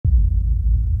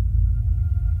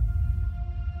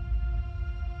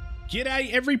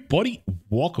G'day everybody,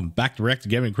 welcome back to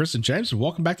Reactive Gaming. Chris and James, and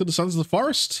welcome back to the Sons of the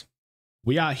Forest.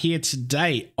 We are here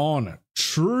today on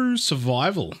True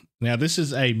Survival. Now this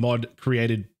is a mod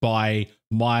created by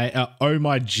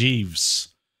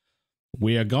OhMyJeeves.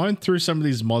 We are going through some of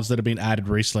these mods that have been added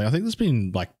recently. I think there's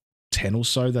been like 10 or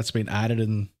so that's been added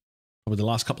in probably the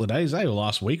last couple of days, or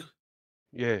last week.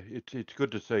 Yeah, it's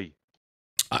good to see.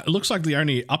 It looks like the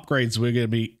only upgrades we're going to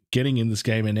be getting in this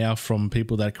game are now from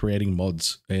people that are creating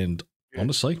mods. And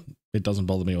honestly, it doesn't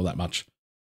bother me all that much.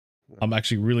 I'm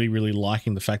actually really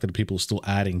liking the fact that people are still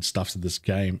adding stuff to this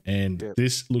game. And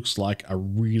this looks like a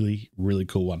really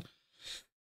cool one.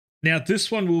 Now,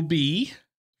 this one will be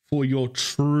for your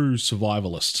true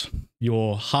survivalist,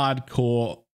 your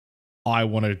hardcore, I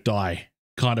want to die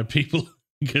kind of people,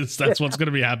 because that's what's going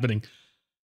to be happening.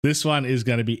 This one is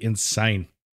going to be insane.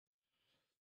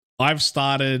 I've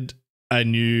started a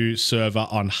new server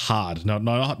on hard. No,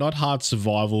 not hard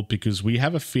survival, because we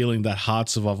have a feeling that hard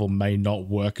survival may not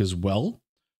work as well.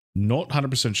 Not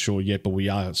 100% sure yet, but we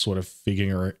are sort of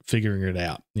figuring it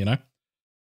out, you know?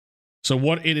 So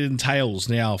what it entails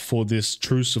now for this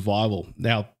true survival.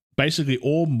 Now, basically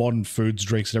all modern foods,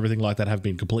 drinks, and everything like that have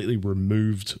been completely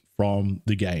removed from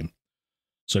the game.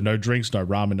 So no drinks, no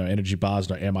ramen, no energy bars,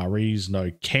 no MREs, no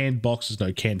canned boxes,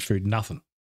 no canned food, nothing.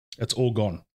 It's all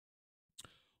gone.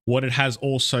 What it has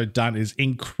also done is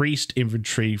increased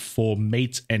inventory for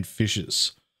meats and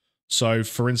fishes. So,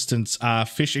 for instance,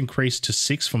 fish increased to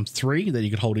 6 from 3 that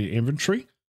you could hold in inventory.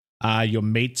 Your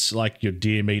meats, like your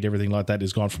deer meat, everything like that,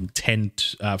 is gone from 10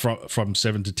 from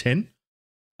 7 to 10.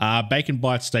 Bacon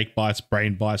bites, steak bites,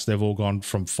 brain bites, they've all gone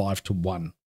from 5 to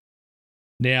 1.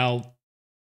 Now,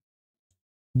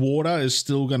 water is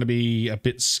still going to be a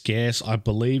bit scarce. I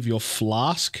believe your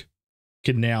flask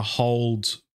can now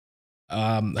hold...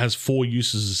 has 4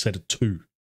 uses instead of 2.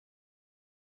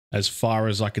 As far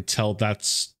as I could tell,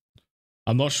 that's...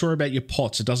 I'm not sure about your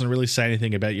pots. It doesn't really say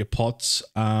anything about your pots,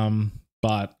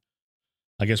 but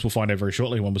I guess we'll find out very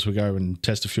shortly once we go and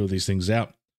test a few of these things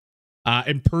out.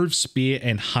 Improve spear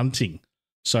and hunting.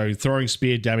 So throwing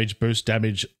spear damage, boost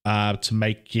damage to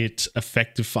make it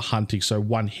effective for hunting. So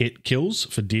 1 hit kills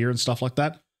for deer and stuff like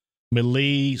that.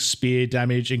 Melee spear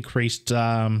damage increased...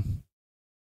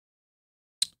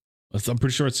 I'm pretty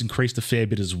sure it's increased a fair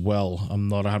bit as well. I'm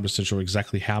not 100% sure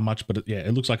exactly how much, but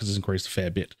it looks like it's increased a fair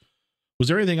bit. Was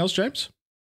there anything else, James?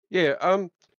 Yeah.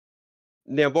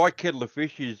 Now my kettle of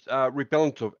fish is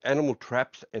repellent of animal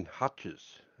traps and hutches.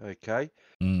 Okay.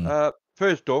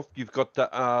 First off, you've got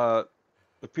the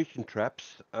fishing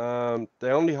traps. They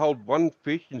only hold 1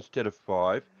 fish instead of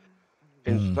 5,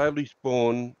 and slowly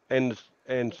spawn and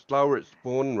slower at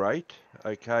spawn rate,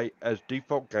 okay, as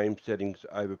default game settings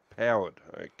overpowered,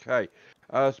 okay.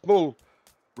 Small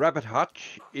rabbit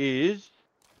hutch is...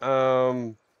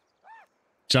 Jump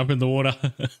in the water.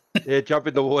 Yeah, jump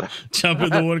in the water. Jump in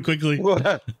the water quickly.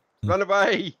 Water. Run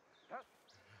away.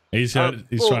 He's trying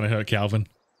to hurt Calvin.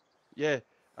 Yeah.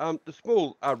 The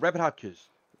small rabbit hutches,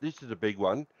 this is a big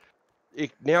one.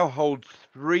 It now holds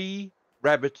 3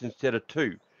 rabbits instead of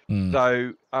 2.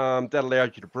 So that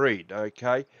allows you to breed,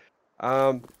 okay?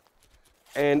 And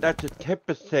that's a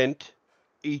 10%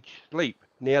 each sleep.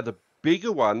 Now the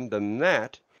bigger one than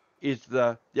that is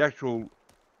the actual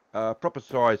proper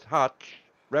size hutch,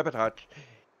 rabbit hutch,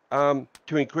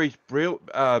 to increase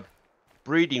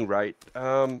breeding rate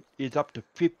is up to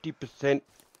 50%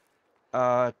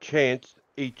 chance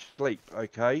each sleep,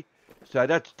 okay? So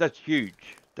that's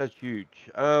huge. That's huge.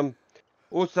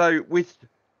 Also with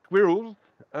squirrels,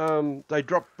 they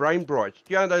drop brain brights.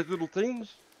 Do you know those little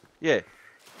things? Yeah.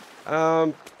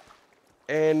 And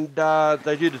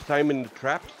they do the same in the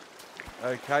traps.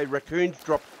 Okay, raccoons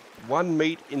drop 1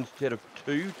 meat instead of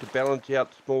 2 to balance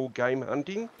out small game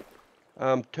hunting.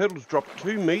 Turtles drop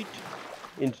 2 meat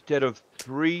instead of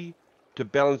 3 to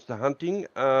balance the hunting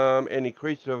and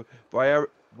increase the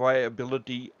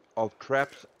viability of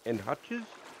traps and hutches.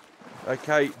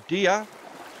 Okay, deer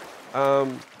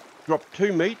drop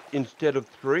 2 meat instead of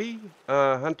 3,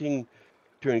 hunting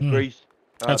to increase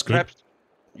That's traps.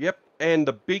 Good. Yep, and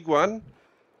the big one,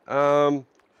 the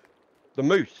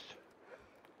moose,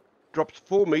 drops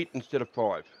 4 meat instead of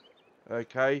 5.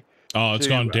 Okay. Oh, it's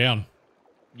gone down.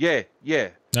 Yeah.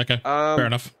 Okay, fair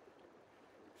enough.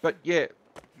 But yeah,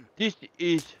 this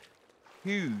is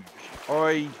huge.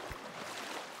 I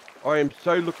am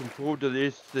so looking forward to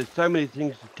this. There's so many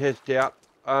things to test out.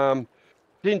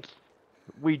 Since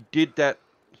we did that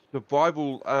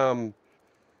survival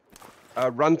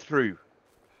run through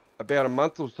about a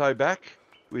month or so back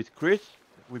with Chris,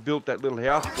 we built that little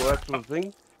house for that sort of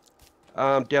thing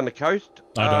down the coast.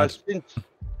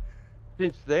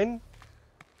 Since then,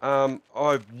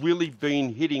 I've really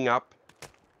been hitting up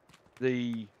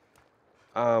the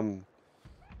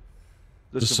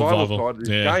survival side of this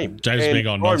game. James and being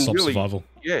on non-stop survival.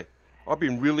 Yeah, I've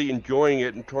been really enjoying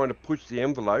it and trying to push the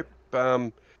envelope.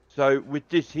 So with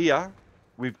this here,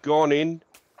 we've gone in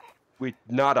with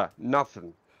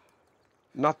nothing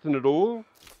at all.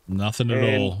 Nothing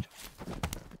at all.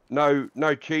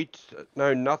 No cheats,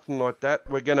 no nothing like that.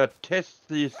 We're gonna test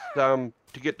this to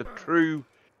get the true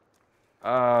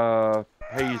how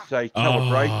you say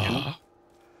calibration. Oh,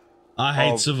 I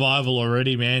hate survival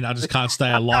already, man. I just can't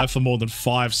stay alive for more than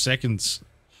 5 seconds.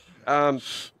 What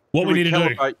we need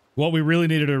to do, what we really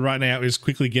need to do right now is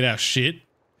quickly get our shit,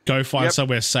 go find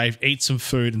somewhere safe, eat some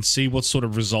food, and see what sort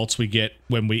of results we get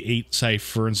when we eat, say,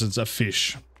 for instance, a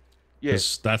fish.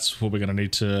 Yes, that's what we're going to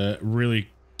need to really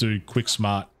do quick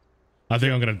smart. I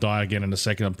think I'm going to die again in a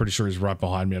second. I'm pretty sure he's right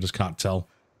behind me. I just can't tell.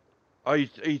 Oh,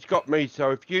 he's got me.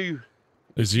 So if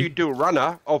you do a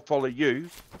runner, I'll follow you.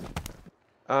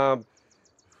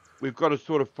 We've got to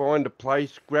sort of find a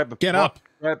place, grab a pot.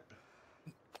 There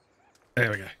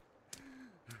we go.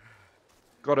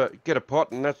 Got to get a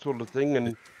pot and that sort of thing,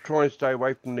 and try and stay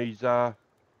away from these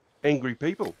angry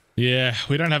people. Yeah,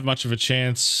 we don't have much of a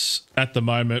chance at the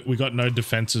moment. We got no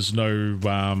defenses, no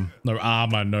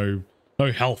armor,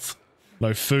 no health,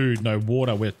 no food, no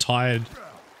water. We're tired.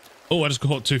 Oh, I just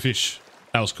caught 2 fish.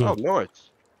 That was cool. Oh, nice.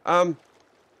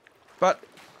 But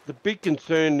the big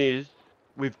concern is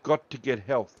we've got to get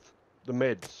health, the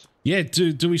meds. Yeah,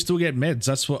 do we still get meds?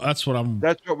 That's what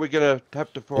we're gonna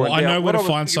have to find out. I know where to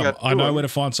find some. I know where to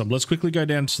find some. Let's quickly go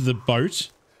down to the boat.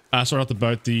 Sorry, not the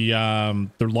boat. The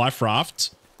life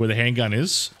raft where the handgun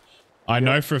is. I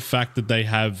know for a fact that they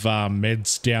have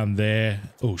meds down there.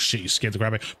 Oh shit! You scared the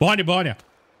crap out. Behind you!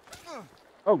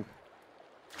 Oh, did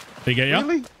he get you?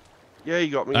 Really? Yeah,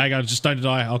 you got me. Hang on, just don't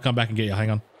die. I'll come back and get you.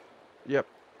 Hang on. Yep.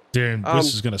 Damn,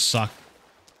 this is gonna suck.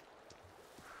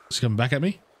 It's coming back at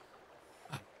me.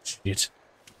 Shit.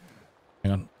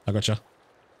 Hang on, I gotcha.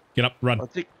 Get up, run.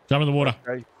 Jump in the water.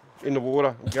 Okay. In the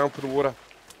water. I'm going for the water.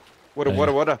 Water.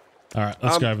 All right,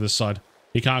 let's go over this side.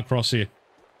 He can't cross here.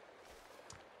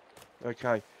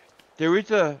 Okay. There is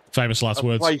a famous last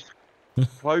words. Place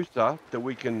closer that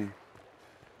we can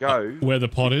go. Where the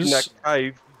pot is? In that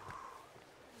cave.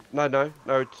 No.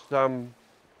 It's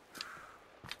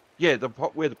yeah, the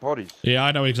pot where the pot is. Yeah,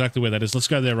 I know exactly where that is. Let's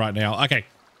go there right now. Okay.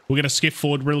 We're going to skip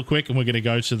forward real quick and we're going to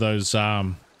go to those,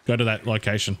 go to that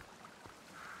location.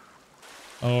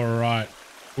 All right.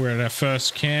 We're at our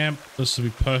first camp. This will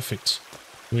be perfect.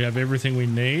 We have everything we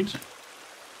need.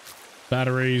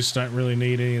 Batteries, don't really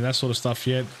need any of that sort of stuff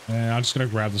yet. I'm just going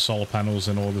to grab the solar panels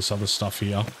and all this other stuff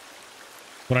here.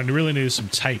 What I really need is some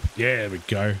tape. Yeah, there we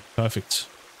go. Perfect.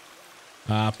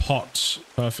 Pot.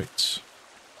 Perfect.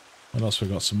 What else we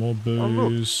got? Some more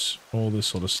booze. All this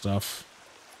sort of stuff.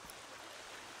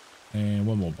 And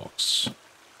one more box.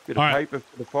 Bit of paper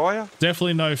for the fire.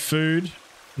 Definitely no food.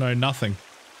 No, nothing.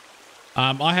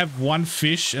 I have 1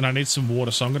 fish and I need some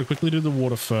water. So I'm going to quickly do the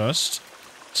water first.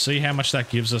 See how much that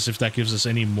gives us, if that gives us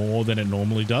any more than it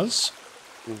normally does.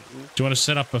 Do you want to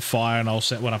set up a fire and I'll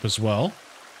set one up as well?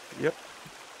 Yep.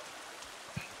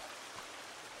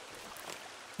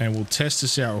 And we'll test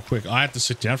this out real quick. I had to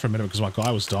sit down for a minute because my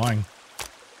guy was dying.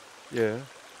 Yeah.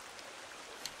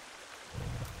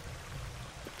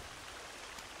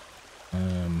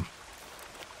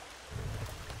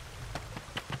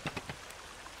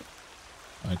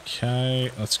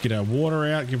 Okay, let's get our water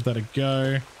out, give that a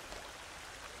go.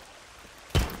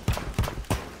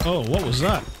 Oh, what was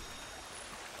that?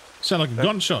 Sound like a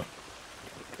gunshot.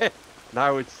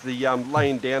 No, it's the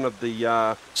laying down of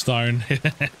the stone.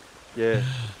 Yeah.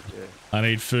 I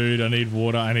need food, I need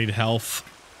water, I need health.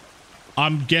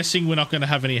 I'm guessing we're not going to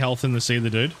have any health in this either,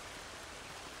 dude.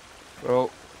 Well,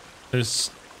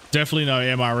 there's definitely no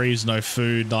MREs, no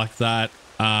food like that.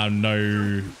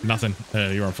 No, nothing.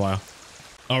 You're on fire.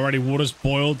 Alrighty, water's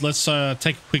boiled. Let's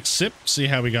take a quick sip, see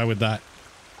how we go with that.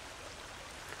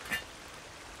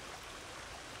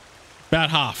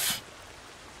 About half.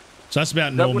 So that's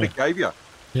about normal. That's what it gave you?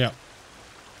 Yeah.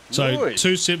 So nice.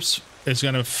 2 sips is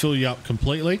going to fill you up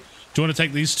completely. Do you want to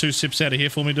take these 2 sips out of here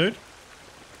for me, dude?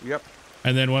 Yep.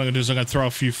 And then what I'm going to do is I'm going to throw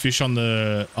a few fish on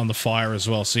the fire as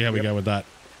well. See how we go with that.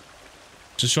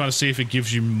 Just trying to see if it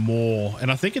gives you more. And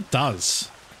I think it does.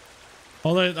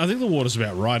 Although I think the water's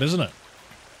about right, isn't it?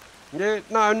 Yeah,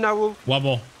 no. Well, one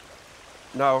more.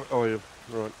 No, oh, yeah,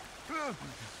 right.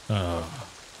 Oh.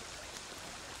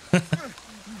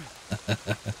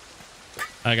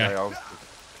 Okay.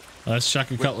 Let's chuck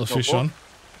a couple of fish on.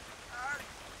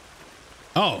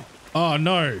 Oh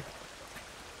no.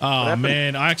 Oh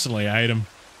man, I accidentally ate him.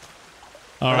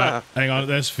 All right, hang on.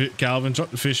 There's Calvin.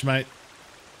 Drop the fish, mate.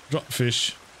 Drop the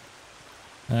fish.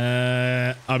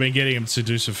 I've been getting him to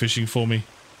do some fishing for me.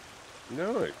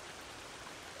 No.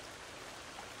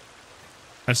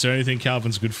 That's the only thing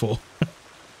Calvin's good for.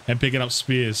 And picking up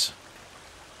spears.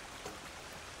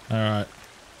 All right.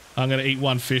 I'm going to eat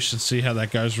one fish and see how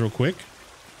that goes real quick.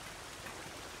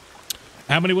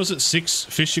 How many was it? 6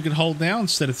 fish you can hold now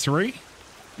instead of 3?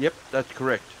 Yep, that's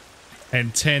correct.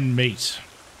 And 10 meat.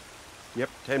 Yep,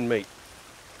 10 meat.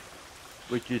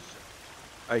 Which is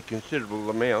a considerable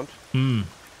amount. Hmm.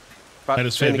 But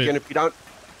then again, if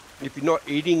you're not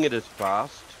eating it as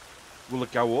fast, will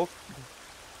it go off?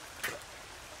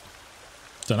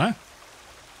 Don't know.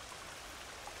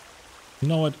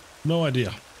 No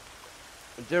idea.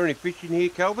 Is there any fish in here,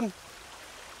 Calvin?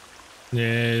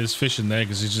 Yeah, there's fish in there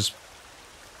because he's just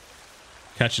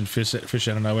catching fish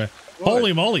out of nowhere. Right.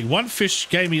 Holy moly! One fish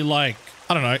gave me like,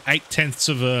 I don't know, 8/10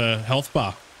 of a health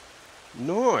bar.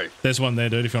 Nice. There's one there,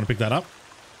 dude. If you want to pick that up.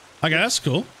 Okay, that's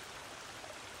cool.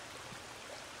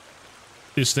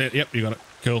 Is there? Yep, you got it.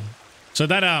 Cool. So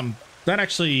that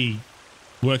actually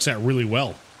works out really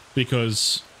well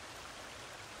because.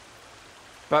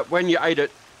 But when you ate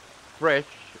it fresh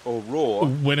or raw,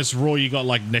 when it's raw, you got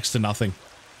like next to nothing.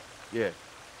 Yeah.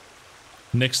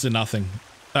 Next to nothing.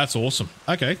 That's awesome.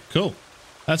 Okay, cool.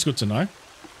 That's good to know.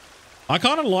 I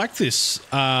kind of like this.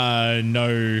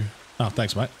 No. Oh,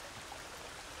 thanks, mate.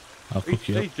 I'll cook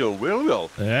you up. He's doing really well.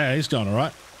 Yeah, he's going all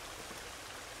right.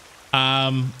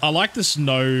 I like this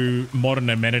no modern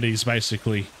amenities,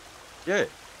 basically. Yeah.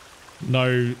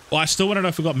 No. Well, I still want to know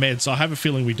if we got meds. I have a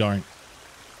feeling we don't.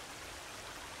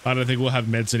 I don't think we'll have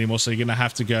meds anymore, so you're going to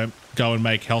have to go and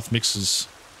make health mixes.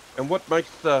 And what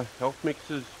makes the health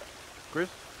mixes, Chris?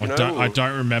 I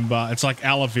don't remember. It's like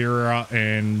aloe vera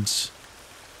and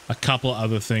a couple of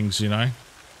other things, you know?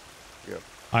 Yeah.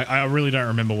 I really don't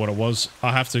remember what it was.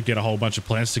 I have to get a whole bunch of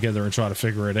plants together and try to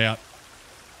figure it out.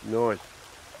 Nice.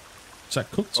 Is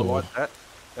that cooked? I like that.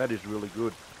 That is really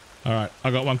good. All right. I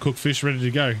got one cooked fish ready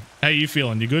to go. How you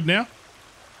feeling? You good now?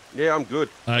 Yeah, I'm good.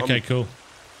 Okay, cool.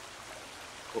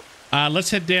 Let's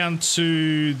head down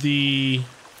to the...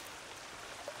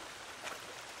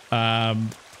 what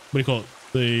do you call it?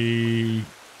 The...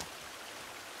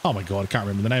 Oh my god, I can't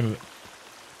remember the name of it.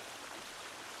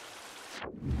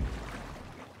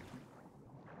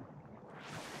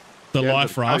 The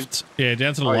life raft. Yeah,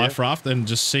 down to the life raft and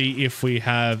just see if we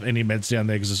have any meds down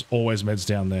there because there's always meds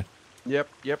down there. Yep,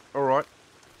 all right.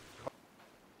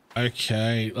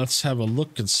 Okay, let's have a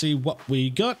look and see what we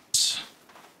got.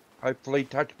 Hopefully,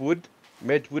 touch wood.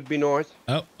 Meds would be nice.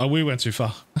 Oh, we went too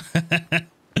far. Hello.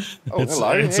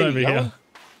 It's over here.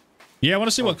 Yeah, I want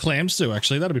to see what clams do,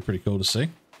 actually. That'd be pretty cool to see.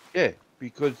 Yeah,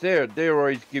 because they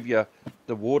always give you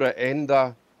the water and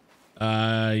the...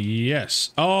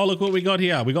 yes. Oh, look what we got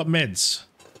here. We got meds.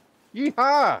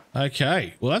 Yeehaw!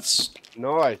 Okay, well, that's...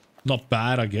 Nice. Not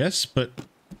bad, I guess, but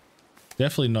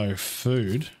definitely no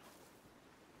food.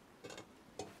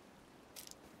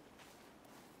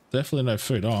 Definitely no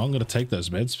food. Oh, I'm going to take those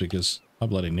meds because I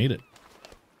bloody need it.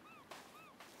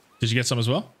 Did you get some as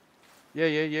well?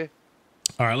 Yeah.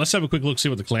 All right, let's have a quick look, see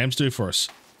what the clams do for us.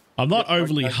 I'm not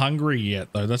overly hungry yet,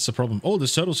 though. That's the problem. Oh,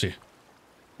 there's turtles here.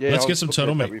 Yeah, let's get some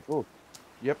turtle meat. Before.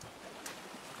 Yep.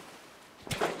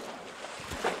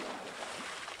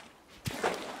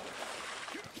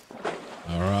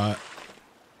 All right.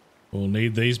 We'll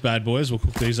need these bad boys. We'll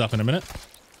cook these up in a minute.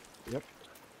 Yep.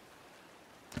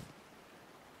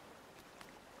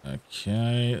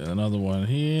 Okay, another one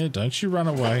here. Don't you run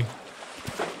away.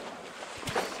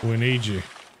 We need you.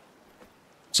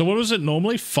 So what was it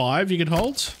normally? 5 you could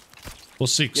hold? Or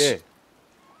 6?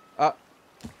 Yeah.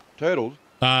 Turtles?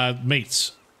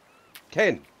 Meats.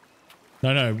 10.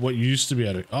 No, what you used to be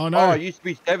able to... Oh, no. Oh, it used to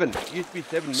be 7. It used to be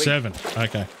 7 meats. 7.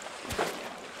 Okay.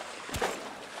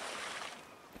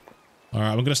 All right,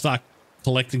 I'm going to start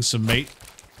collecting some meat.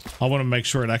 I want to make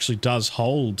sure it actually does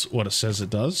hold what it says it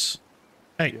does.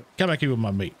 Hey, come back here with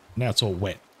my meat. Now it's all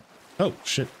wet. Oh,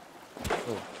 shit.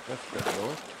 Oh, that's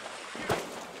nice.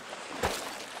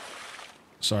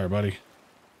 Sorry, buddy.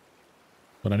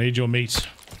 But I need your meat.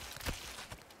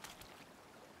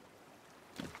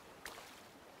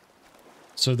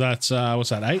 So that's, what's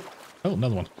that, 8? Oh,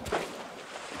 another one.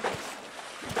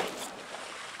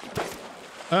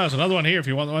 Oh, there's another one here if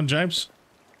you want one, James.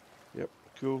 Yep,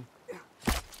 cool.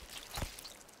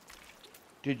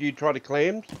 Did you try the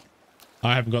clams?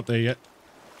 I haven't got there yet.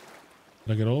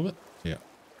 Did I get all of it? Yeah.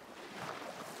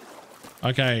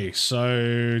 Okay,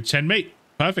 so 10 meat.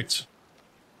 Perfect.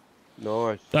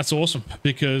 Nice. That's awesome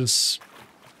because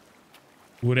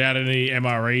without any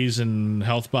MREs and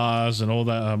health bars and all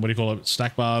that. What do you call it?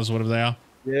 Snack bars, whatever they are.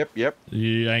 Yep.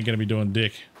 You ain't going to be doing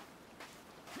dick.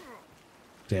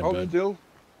 Damn Hold bird. still.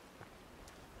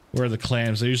 Where are the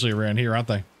clams? They're usually around here, aren't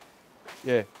they?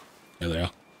 Yeah. There they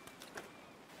are.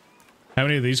 How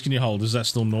many of these can you hold? Is that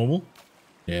still normal?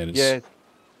 Yeah, it is. Yeah.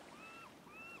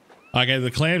 Okay,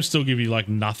 the clams still give you, like,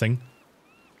 nothing.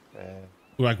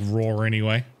 Like, raw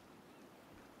anyway.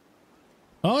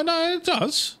 Oh, no, it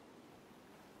does.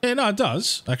 Yeah, no, it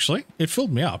does, actually. It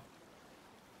filled me up.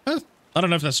 I don't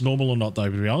know if that's normal or not, though,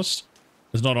 to be honest.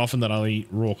 It's not often that I'll eat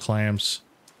raw clams.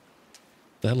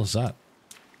 The hell is that?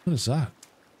 What is that?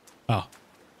 Oh,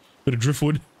 bit of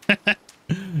driftwood.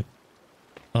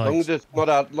 Long as it's not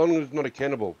a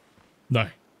cannibal. No,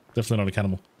 definitely not a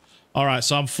cannibal. All right,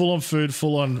 so I'm full on food,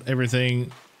 full on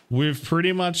everything. We've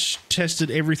pretty much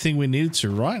tested everything we needed to,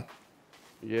 right?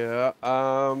 Yeah.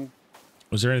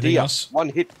 Was there anything else? One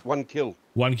hit, one kill.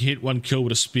 One hit, one kill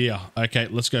with a spear. Okay,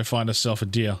 let's go find ourselves a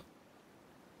deer.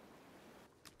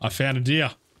 I found a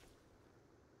deer.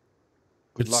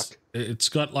 Good luck. It's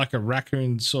got like a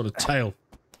raccoon sort of tail.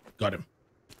 Got him.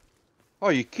 Oh,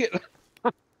 you kidding?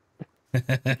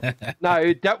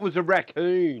 No, that was a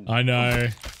raccoon. I know.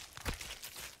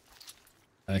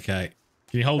 Okay.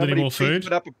 Can you hold any more food?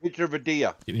 Put up a picture of a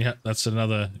deer. Yeah, that's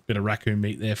another bit of raccoon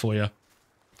meat there for you.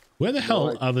 Where the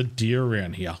hell are the deer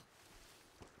around here?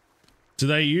 Do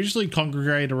they usually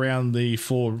congregate around the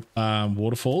 4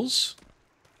 waterfalls?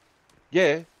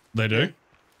 Yeah. They do?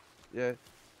 Yeah.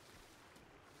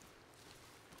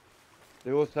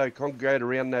 They also congregate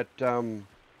around that,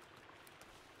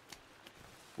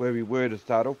 where we were to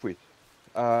start off with.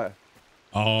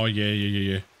 Oh,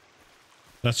 yeah.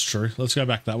 That's true. Let's go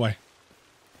back that way.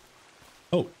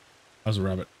 Oh, that was a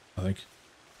rabbit, I think.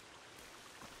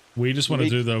 We just want to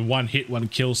do the one hit, one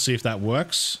kill, see if that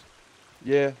works.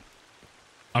 Yeah.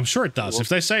 I'm sure it does. If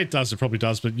they say it does, it probably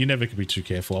does, but you never can be too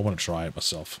careful. I want to try it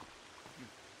myself.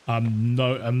 I'm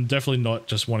definitely not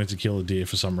just wanting to kill a deer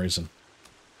for some reason.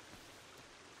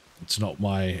 It's not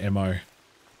my MO.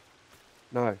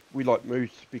 No, we like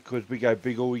moose because we go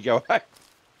big or we go hey.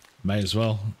 May as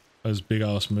well. Those big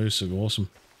ass moose are awesome.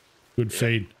 Good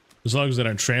feed. As long as they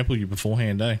don't trample you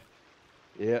beforehand, eh?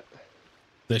 Yeah.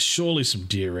 There's surely some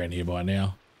deer around here by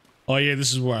now. Oh yeah,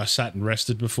 this is where I sat and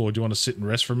rested before. Do you want to sit and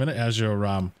rest for a minute? How's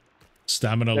your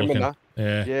stamina looking?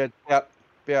 Yeah. Yeah,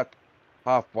 about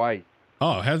halfway.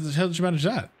 Oh, how did you manage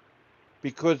that?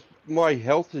 Because my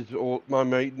health is all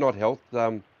not health.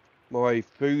 My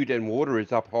food and water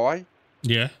is up high.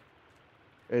 Yeah.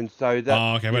 And so that.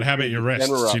 Oh, okay. But how about your rest?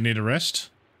 Do you need a rest?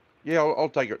 Yeah, I'll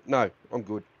take it. No, I'm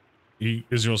good.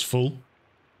 Is yours full?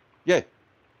 Yeah.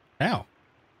 How?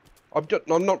 I'm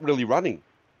not really running.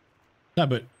 No,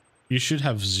 but you should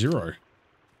have 0.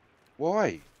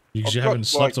 Why? Because you haven't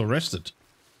slept or rested.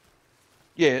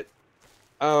 Yeah.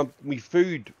 Me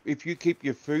food. If you keep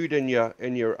your food and your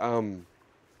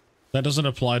That doesn't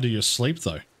apply to your sleep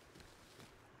though.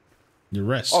 Your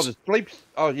rest. Oh, the sleep's.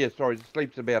 Oh yeah, sorry. The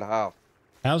sleep's about half.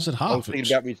 How's it half? I was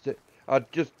thinking about me.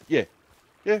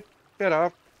 Yeah, about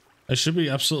half. It should be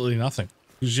absolutely nothing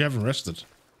because you haven't rested.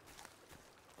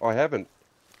 I haven't.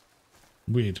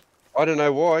 Weird. I don't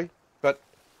know why, but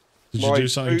did you do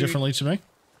something differently to me?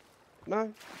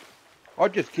 No, I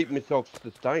just keep myself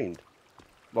sustained.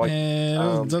 Like,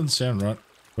 yeah, it doesn't sound right.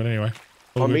 But anyway,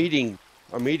 I'm eating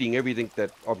everything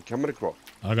that I'm coming across.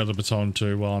 I got the baton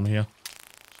too while I'm here.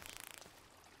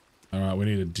 All right, we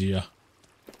need a deer.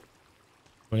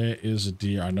 Where is a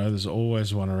deer? I know there's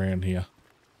always one around here.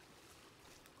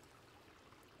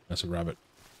 That's a rabbit.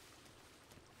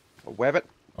 A wabbit?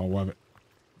 Oh, wabbit.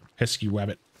 Pesky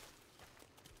wabbit.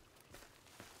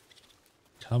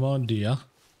 Come on, deer.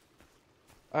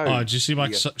 Oh, did you see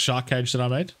my shark cage that I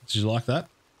made? Did you like that?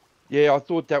 Yeah, I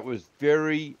thought that was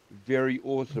very, very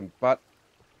awesome, but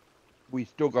we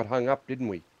still got hung up, didn't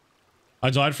we? I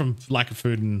died from lack of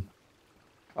food and...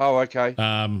 Oh, okay.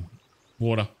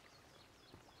 Water.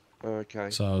 Okay.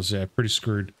 So I was, pretty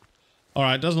screwed. All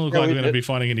right, doesn't look like we're going to be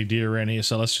finding any deer around here,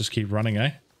 so let's just keep running,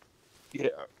 eh? Yeah.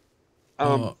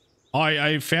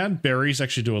 I found berries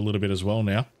actually do a little bit as well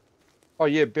now. Oh,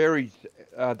 yeah, berries,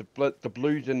 the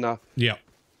blues and the... Yeah.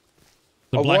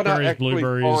 The blackberries,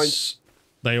 blueberries,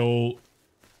 they all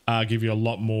give you a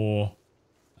lot more...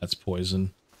 That's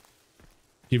poison.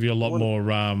 Give you a lot more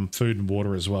food and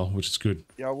water as well, which is good.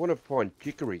 Yeah, I want to find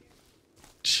chicory.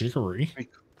 Chicory?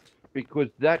 Because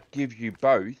that gives you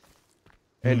both,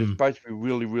 and it's supposed to be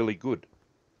really, really good.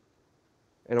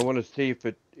 And I want to see if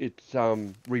it's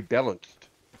rebalanced.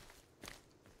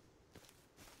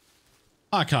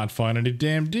 I can't find any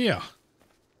damn deer.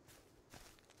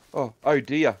 Oh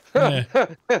dear. Yeah.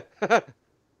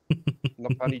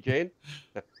 Not funny, Jan.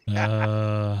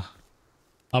 I'm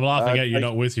laughing at you, Take,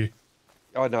 not with you.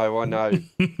 I know.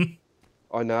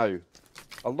 I know.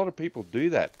 A lot of people do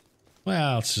that.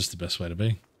 Well, it's just the best way to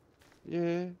be.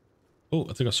 Yeah. Oh,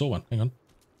 I think I saw one. Hang on.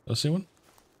 Did I see one?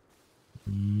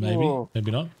 Maybe. Oh,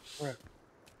 Maybe not. crap.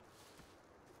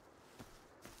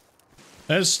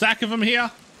 There's a stack of them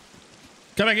here.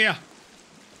 Come back here.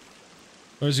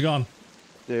 Where's he gone?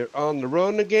 They're on the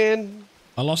run again.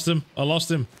 I lost him. I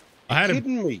lost him. I had him.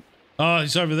 Kidding me. Oh,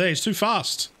 he's over there. He's too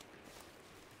fast.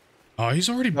 Oh, he's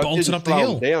already No, bolted up the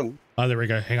hill. Down. Oh, there we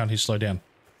go. Hang on. He's slowed down.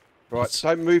 Right. Let's...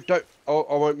 Don't move. Don't. Oh,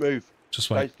 I won't move. Just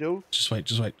wait. Stay still. Just wait.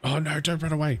 Just wait. Oh, no. Don't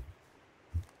run away.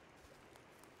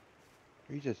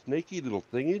 He's a sneaky little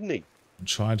thing, isn't he? I'm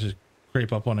trying to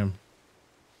creep up on him.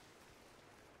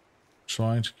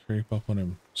 Trying to creep up on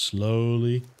him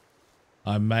slowly.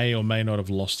 I may or may not have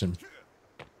lost him.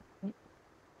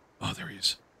 Oh, there he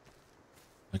is.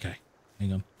 Okay,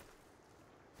 hang on.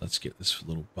 Let's get this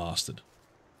little bastard.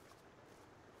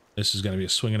 This is going to be a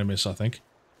swing and a miss, I think.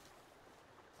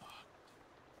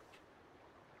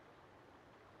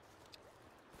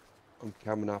 I'm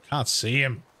coming up. Can't see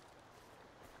him.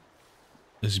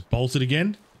 Has he bolted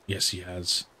again? Yes, he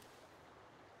has.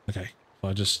 Okay,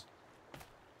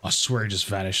 I swear he just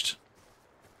vanished.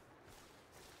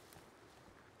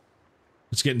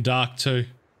 It's getting dark too.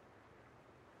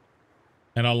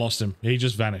 And I lost him. He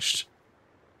just vanished.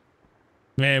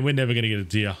 Man, we're never going to get a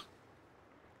deer.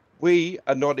 We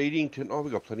are not eating tonight. Oh,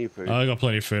 we got plenty of food. I got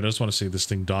plenty of food. I just want to see this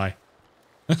thing die.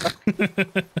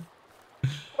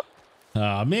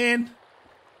 Ah, man.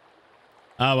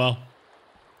 Ah, well.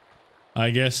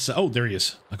 I guess. Oh, there he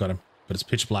is. I got him. But it's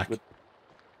pitch black.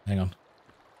 Hang on.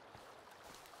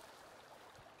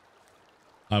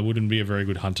 I wouldn't be a very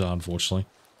good hunter, unfortunately.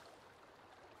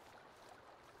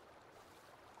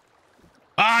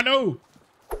 Ah, no!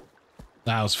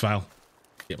 That was a fail.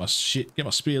 Get my shit. Get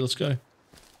my spear. Let's go.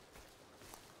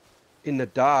 In the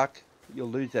dark, you'll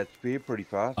lose that spear pretty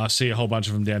fast. I see a whole bunch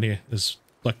of them down here. There's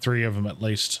like 3 of them at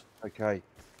least. Okay.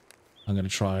 I'm going to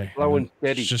try. Slow and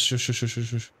steady.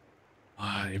 Shush.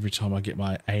 Ah, every time I get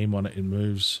my aim on it, it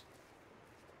moves.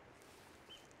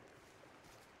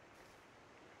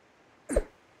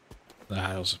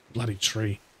 That was a bloody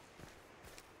tree.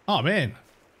 Oh, man.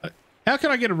 How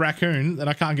can I get a raccoon that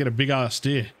I can't get a big-ass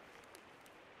deer?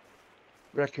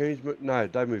 Raccoons, no,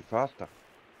 they move faster.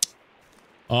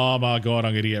 Oh, my God.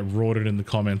 I'm going to get rorted in the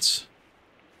comments.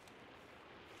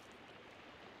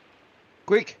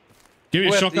 Quick. Give me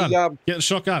a shotgun. Get the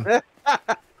shotgun.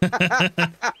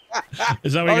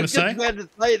 Is that what you're going to say? I was just about to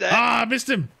say that. Ah, I missed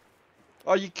him.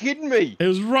 Are you kidding me? It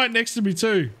was right next to me,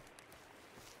 too.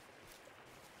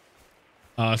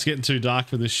 Oh, it's getting too dark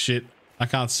for this shit. I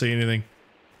can't see anything.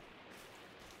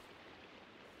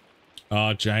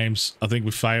 Oh, James, I think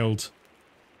we failed.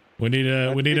 We need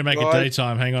to make it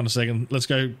daytime. Hang on a second. Let's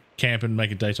go camp and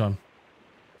make it daytime.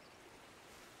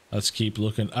 Let's keep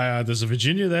looking. There's a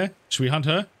Virginia there. Should we hunt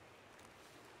her?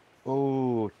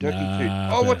 Oh, turkey shoot.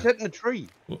 Oh, what's that in the tree?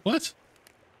 What?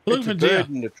 We're looking for deer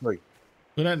deer. in the tree.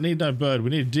 We don't need no bird. We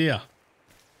need a deer.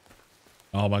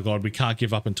 Oh my God, we can't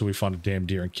give up until we find a damn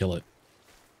deer and kill it.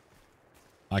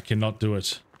 I cannot do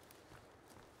it.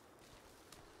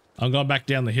 I'm going back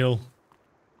down the hill.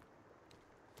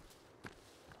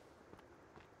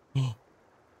 Oh.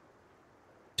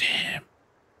 Damn.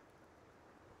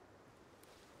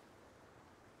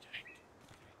 Okay.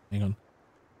 Hang on.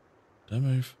 Don't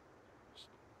move.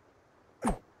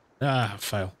 Ah,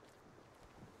 fail.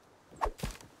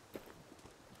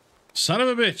 Son of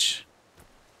a bitch.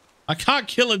 I can't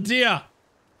kill a deer.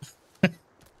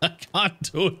 I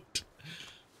can't do it.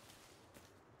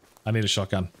 I need a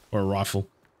shotgun or a rifle.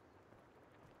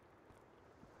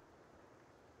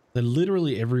 They're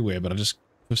literally everywhere, but I just,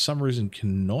 for some reason,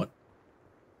 cannot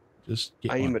just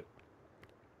get aim one. it.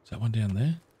 Is that one down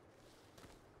there?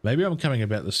 Maybe I'm coming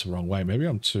about this the wrong way. Maybe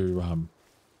I'm too,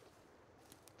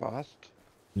 Fast.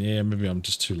 yeah, maybe I'm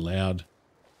just too loud.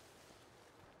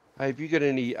 Hey, have you got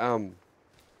any,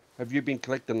 have you been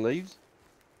collecting leaves?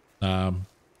 I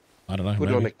don't know. Put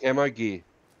maybe. on a camo gear.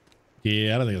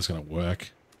 Yeah, I don't think that's going to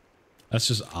work. That's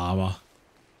just armor.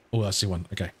 Oh, I see one.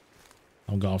 Okay.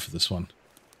 I'm going for this one.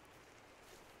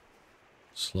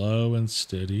 Slow and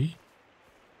steady.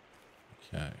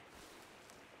 Okay.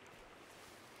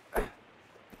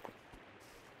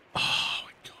 Oh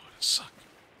my God, I suck.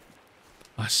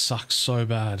 I suck so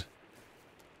bad.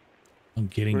 I'm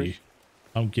getting you.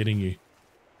 I'm getting you.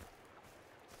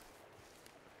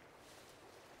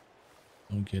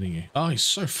 I'm getting you. Oh, he's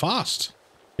so fast.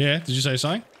 Yeah, did you say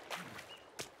something?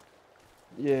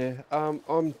 Yeah. I'm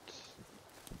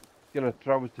gonna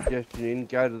throw a suggestion in.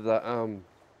 Go to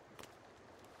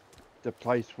the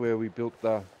place where we built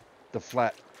the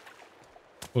flat,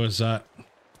 Where's that?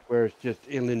 where it's just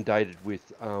inundated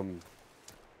with what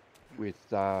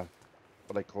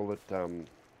they call it,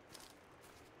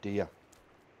 deer.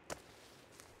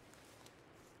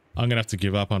 I'm gonna have to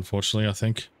give up, unfortunately. I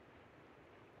think.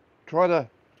 Try to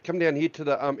come down here to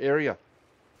the area,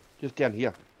 just down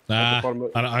here. Nah, At the bottom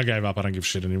of, I gave up. I don't give a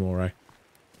shit anymore, eh?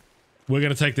 We're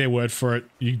gonna take their word for it.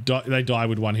 They die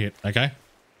with one hit, okay?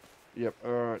 Yep.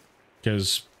 All right.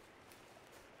 Because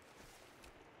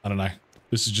I don't know.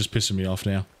 This is just pissing me off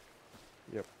now.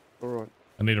 Yep. All right.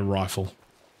 I need a rifle.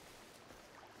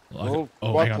 Well,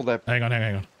 oh, rifle that. Hang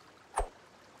on.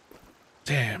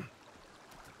 Damn.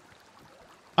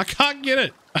 I can't get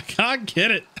it. I can't.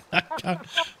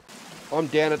 I'm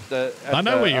down at the. I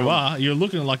know where you are. You're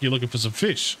looking like you're looking for some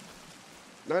fish.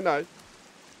 No.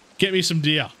 Get me some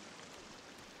deer.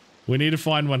 We need to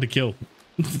find one to kill.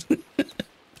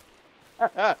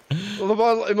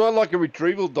 Well, am I like a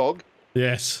retrieval dog?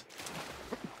 Yes.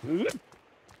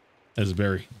 There's a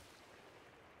berry.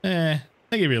 They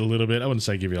give you a little bit. I wouldn't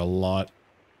say give you a lot.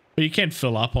 But you can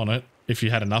fill up on it if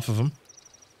you had enough of them.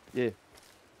 Yeah.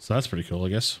 So that's pretty cool, I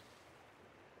guess.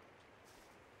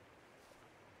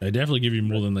 They definitely give you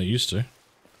more than they used to.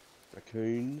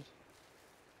 Raccoons.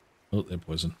 Oh, they're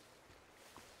poison.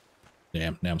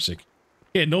 Damn, now I'm sick.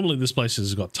 Yeah, normally this place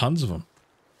has got tons of them.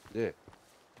 Yeah.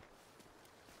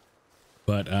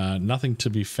 But nothing to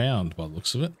be found by the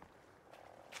looks of it.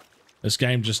 This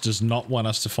game just does not want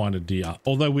us to find a deer.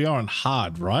 Although we are on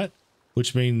hard, right?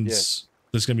 Which means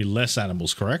there's going to be less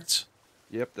animals, correct?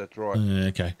 Yep, that's right.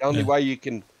 Okay. The only way you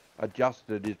can adjust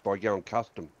it is by going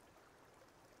custom.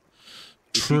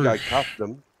 True. If you go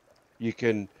custom, you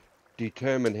can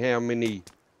determine how many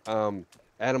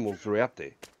animals are out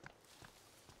there.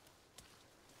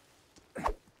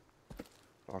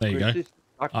 Oh, There you Chris, go. this is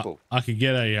suckful. I could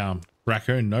get a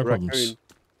raccoon, no problems.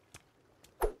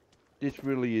 This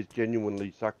really is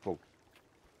genuinely suckful.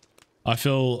 I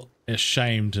feel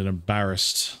ashamed and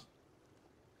embarrassed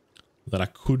that I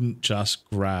couldn't just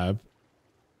grab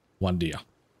one deer.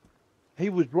 He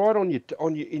was right on your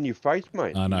in your face,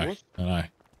 mate. I know. I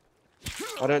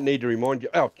don't need to remind you.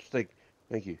 Oh, thank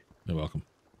you. You're welcome.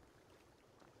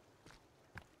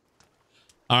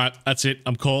 All right, that's it.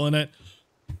 I'm calling it.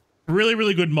 Really,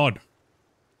 really good mod.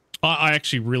 I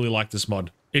actually really like this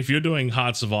mod. If you're doing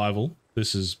hard survival,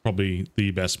 this is probably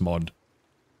the best mod,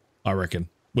 I reckon.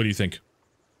 What do you think?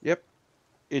 Yep.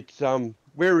 It's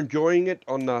we're enjoying it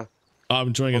on the. I'm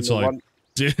enjoying it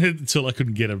until I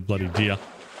couldn't get a bloody deer.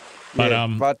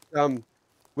 But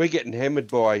we're getting hammered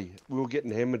by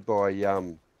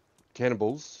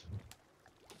cannibals.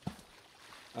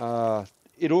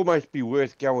 It'd almost be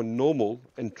worth going normal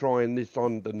and trying this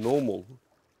on the normal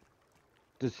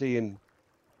to seeing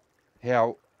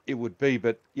how it would be.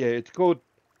 But yeah, it's called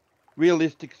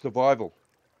realistic survival.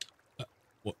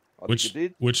 Which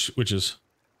is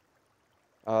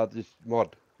this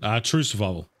mod. True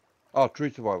survival. Oh, true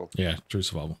survival. Yeah, true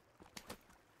survival.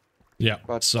 Yeah,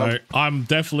 but, so I'm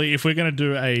definitely, if we're going to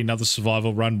do another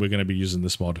survival run, we're going to be using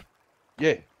this mod.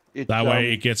 Yeah. That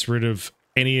way it gets rid of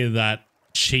any of that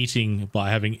cheating by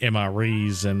having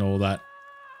MREs and all that.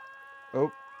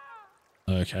 Oh.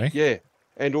 Okay. Yeah,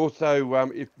 and also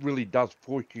it really does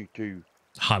force you to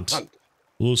hunt.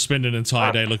 We'll spend an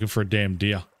entire day looking for a damn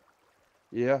deer.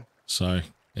 Yeah. So,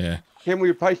 yeah. Can we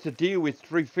replace the deer with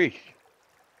 3 fish?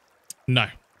 No.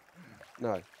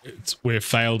 No. We're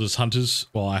failed as hunters.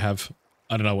 Well, I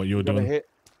don't know what you were doing.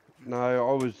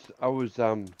 No, I was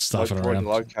stuffing around. To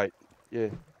locate. Yeah.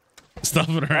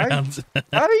 Stuffing around.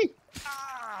 Hey.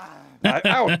 No,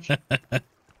 ouch.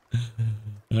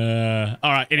 All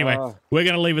right. Anyway, we're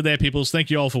going to leave it there, peoples.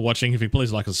 Thank you all for watching. If you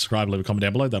please like and subscribe, leave a comment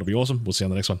down below. That'll be awesome. We'll see you on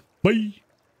the next one. Bye.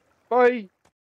 Bye.